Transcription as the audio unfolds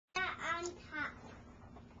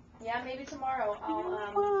Yeah, maybe tomorrow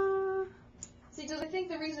I'll, see, I think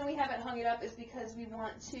the reason we haven't hung it up is because we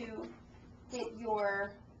want to get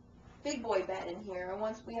your big boy bed in here. And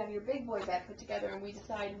once we have your big boy bed put together and we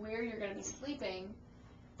decide where you're going to be sleeping,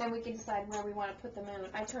 then we can decide where we want to put the moon.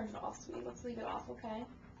 I turned it off, sweetie. Let's leave it off, okay?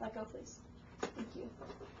 Let go, please. Thank you.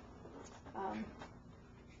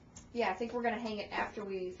 Yeah, I think we're going to hang it after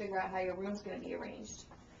we figure out how your room's going to be arranged.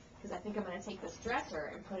 Because I think I'm going to take this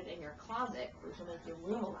dresser and put it in your closet, which will make your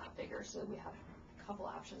room a lot bigger, so we have a couple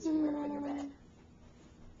options for where to put your bed.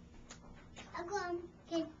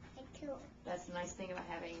 That's the nice thing about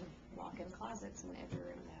having walk-in closets in every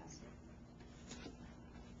room in the house.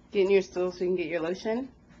 Getting your stool so you can get your lotion?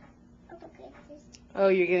 Oh,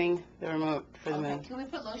 you're getting the remote for the moon. Can we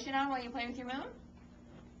put lotion on while you play with your moon?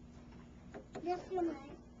 Yes, you may.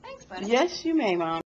 Thanks, buddy. Yes, you may, Mom.